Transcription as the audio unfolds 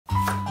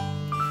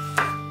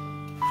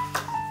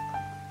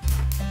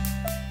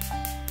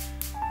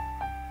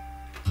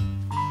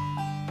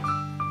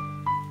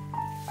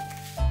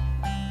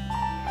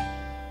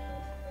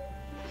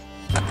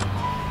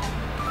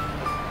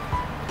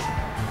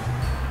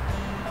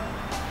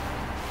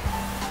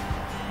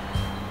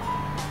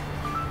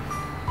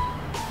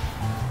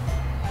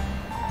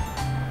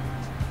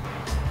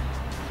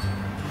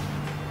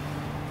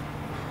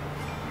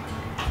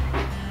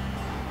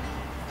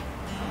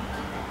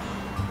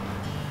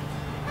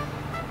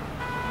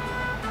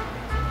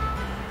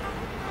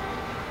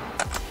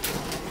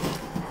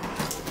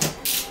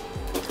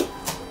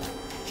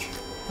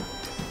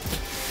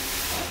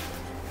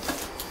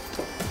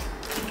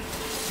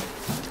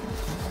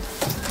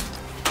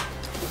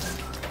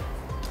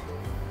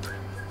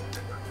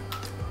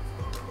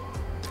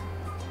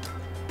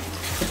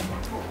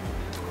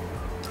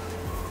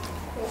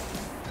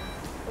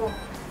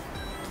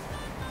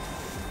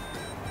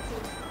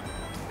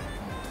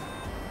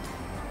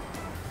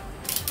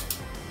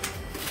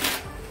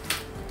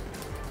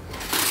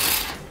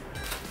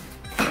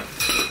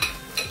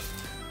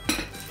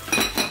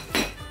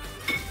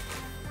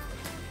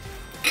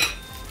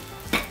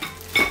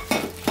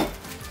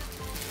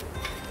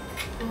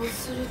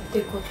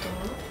てこと？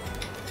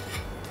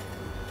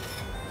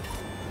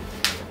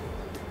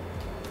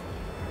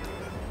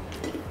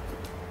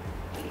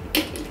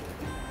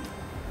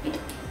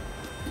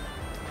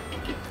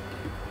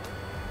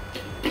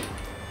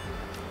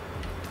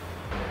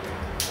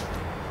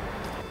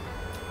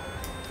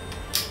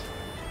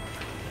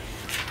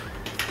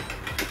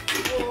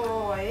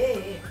お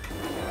ー、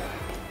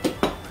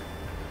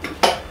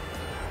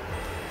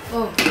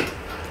おう。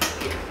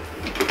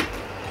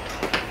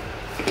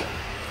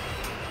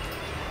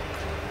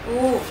おお。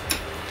は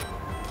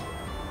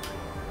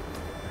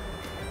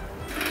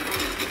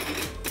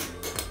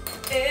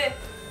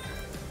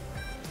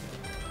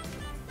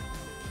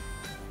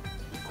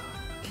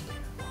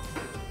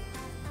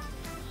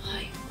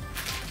い。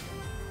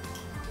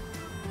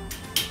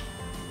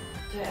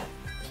じゃあ、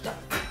来た。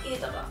入れ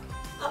たか。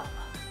あ。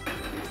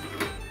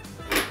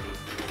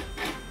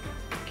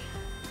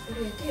こ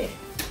れで。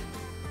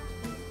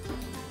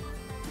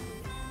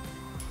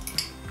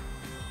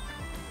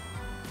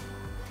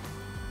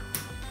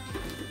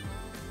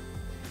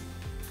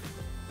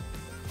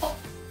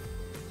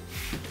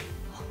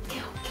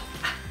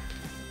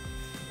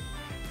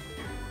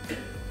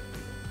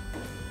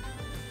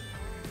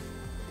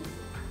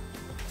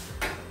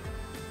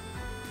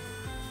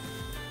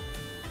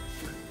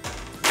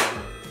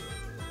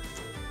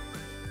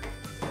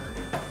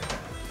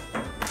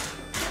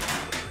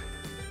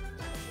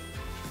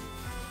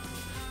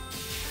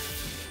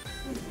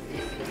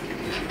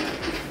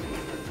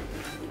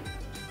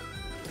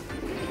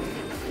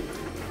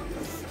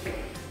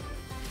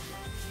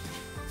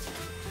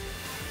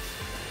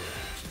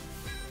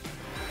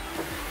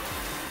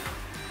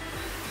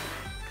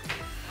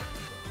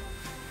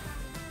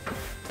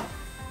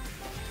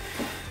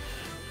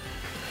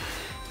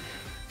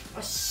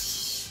よ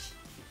し。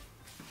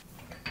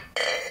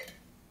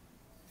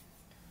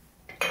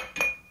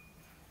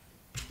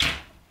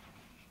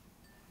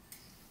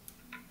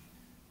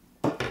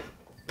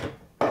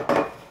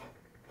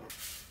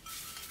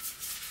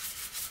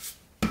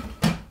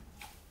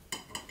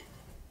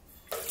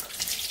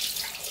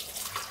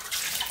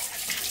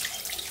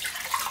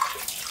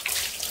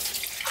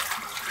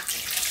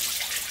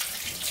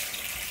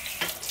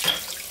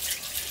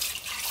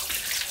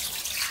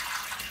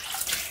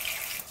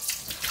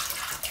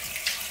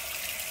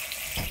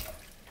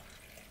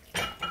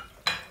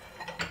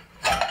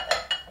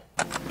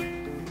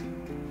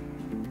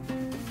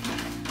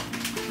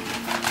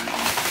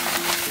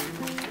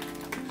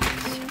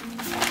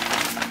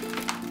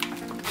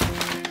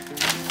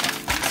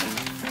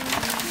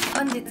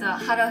本日は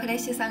ハローフレッ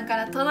シュさんか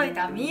ら届い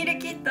たミール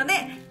キットで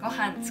ご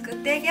飯作っ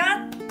ていき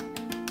ます。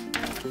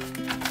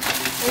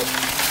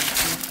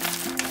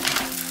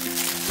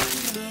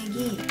ネ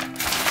ギ、きゅ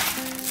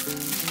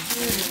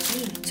う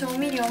り、調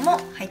味料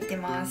も入って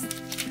ます。よ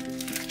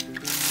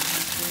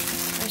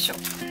いしょ。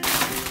た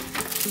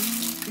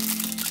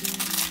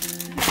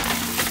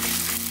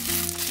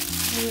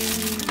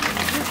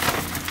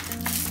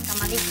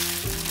まり。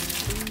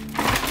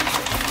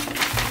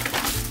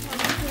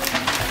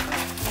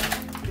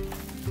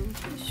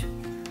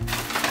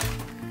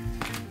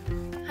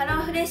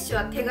フレッシュ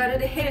は手軽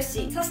でヘル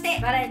シー、そして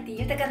バラエテ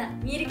ィ豊かな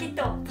ミールキッ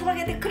トを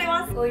届けてくれ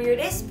ます。こういう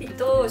レシピ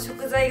と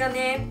食材が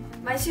ね、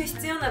毎週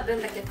必要な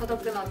分だけ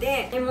届くの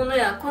で、煮物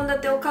や献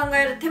立を考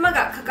える手間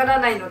がかから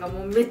ないのが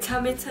もうめち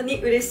ゃめちゃ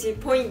に嬉しい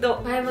ポイン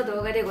ト。前も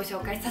動画でご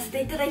紹介させ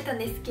ていただいたん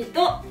ですけ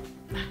ど、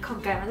今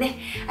回はね、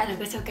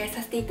ご紹介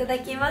させていただ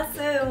きま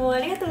す。もうあ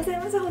りがとうござい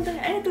ます。本当に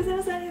ありがとうござい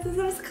ます。ありがとうご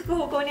ざいます。各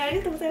方向にあり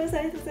がとうございます。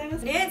ありがとうございます。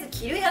とりあえず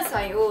切る野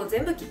菜を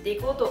全部切ってい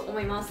こうと思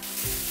いま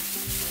す。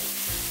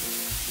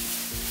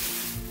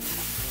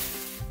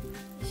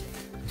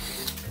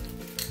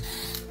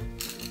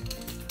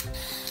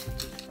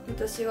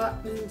私は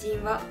人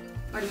参は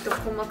割と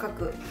細か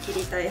く切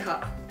りたい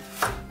派。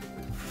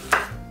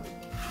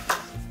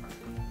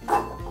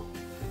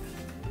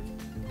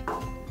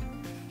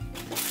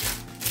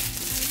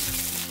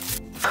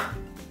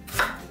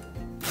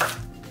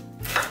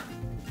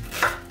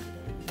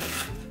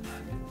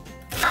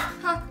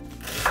はっ、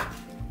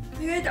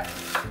目が痛い。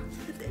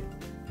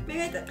目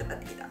が痛くなっ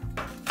てきた。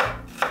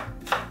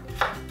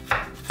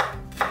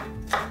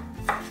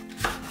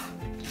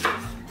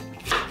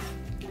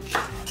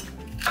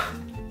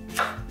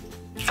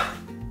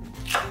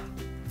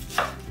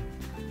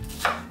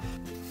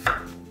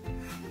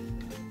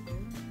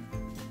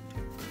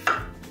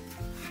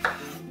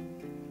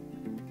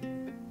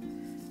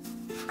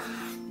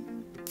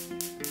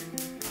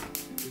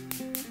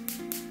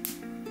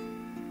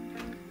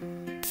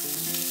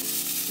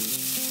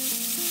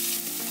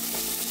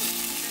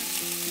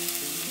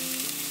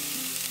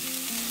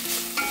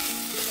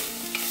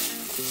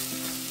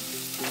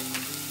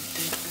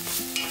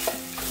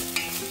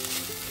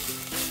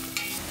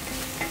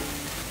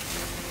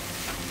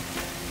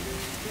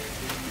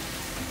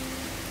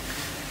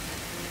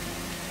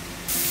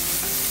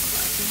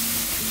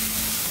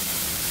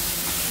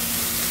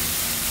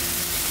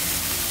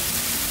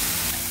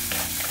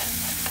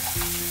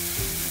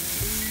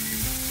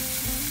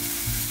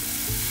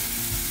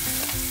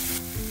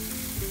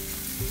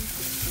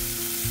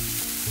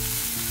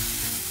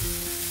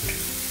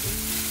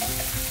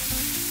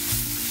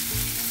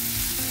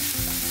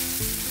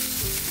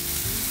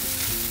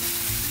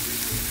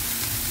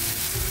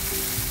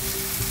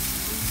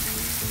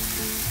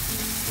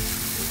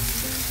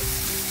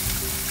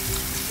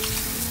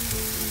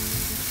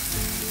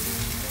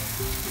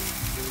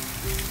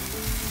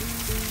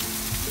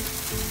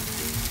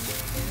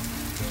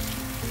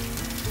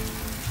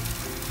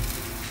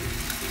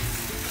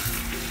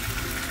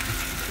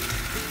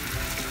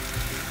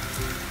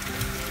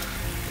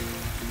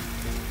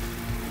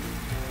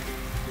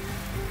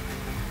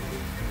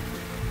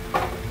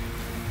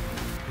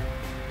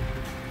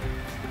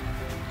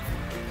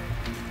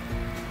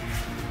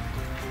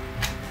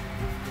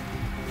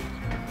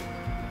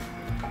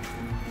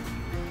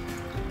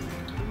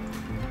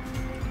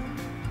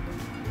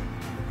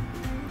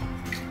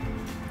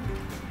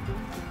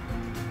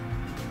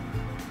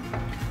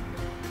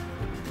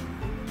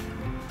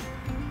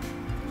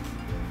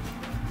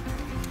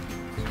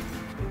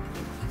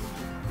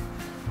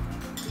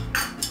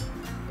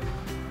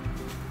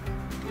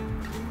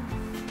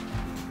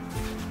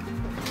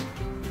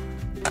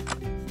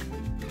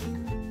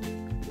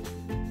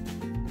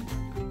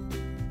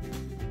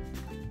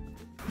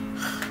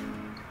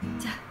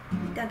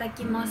だ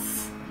きま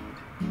す。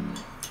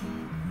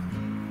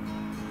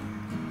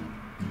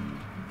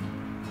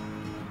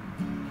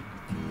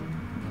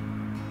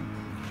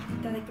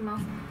いただきま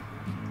す。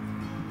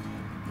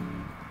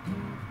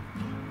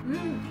うん、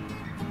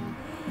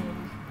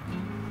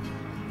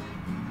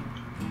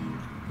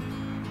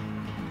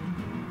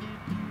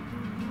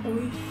お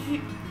いし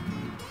い。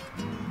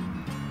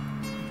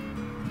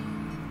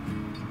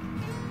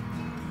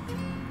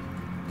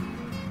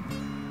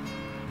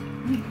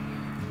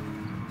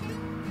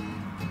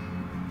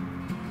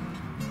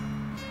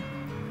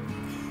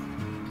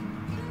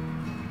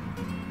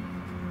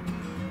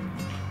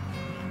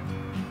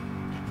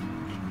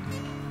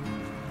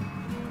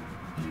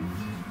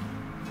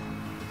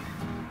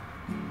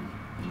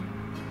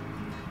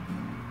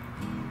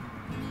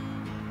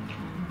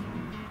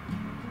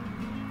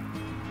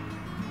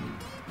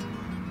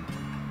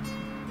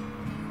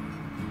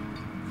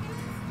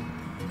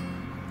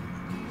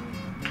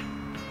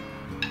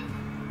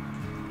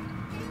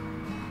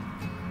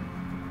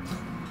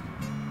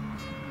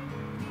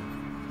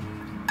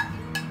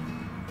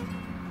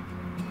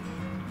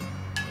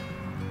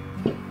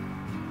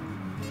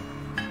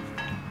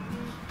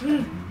う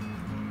ん、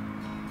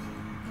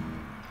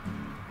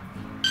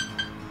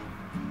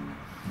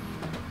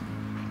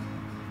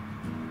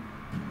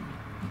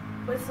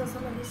ごちそう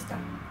さまでした。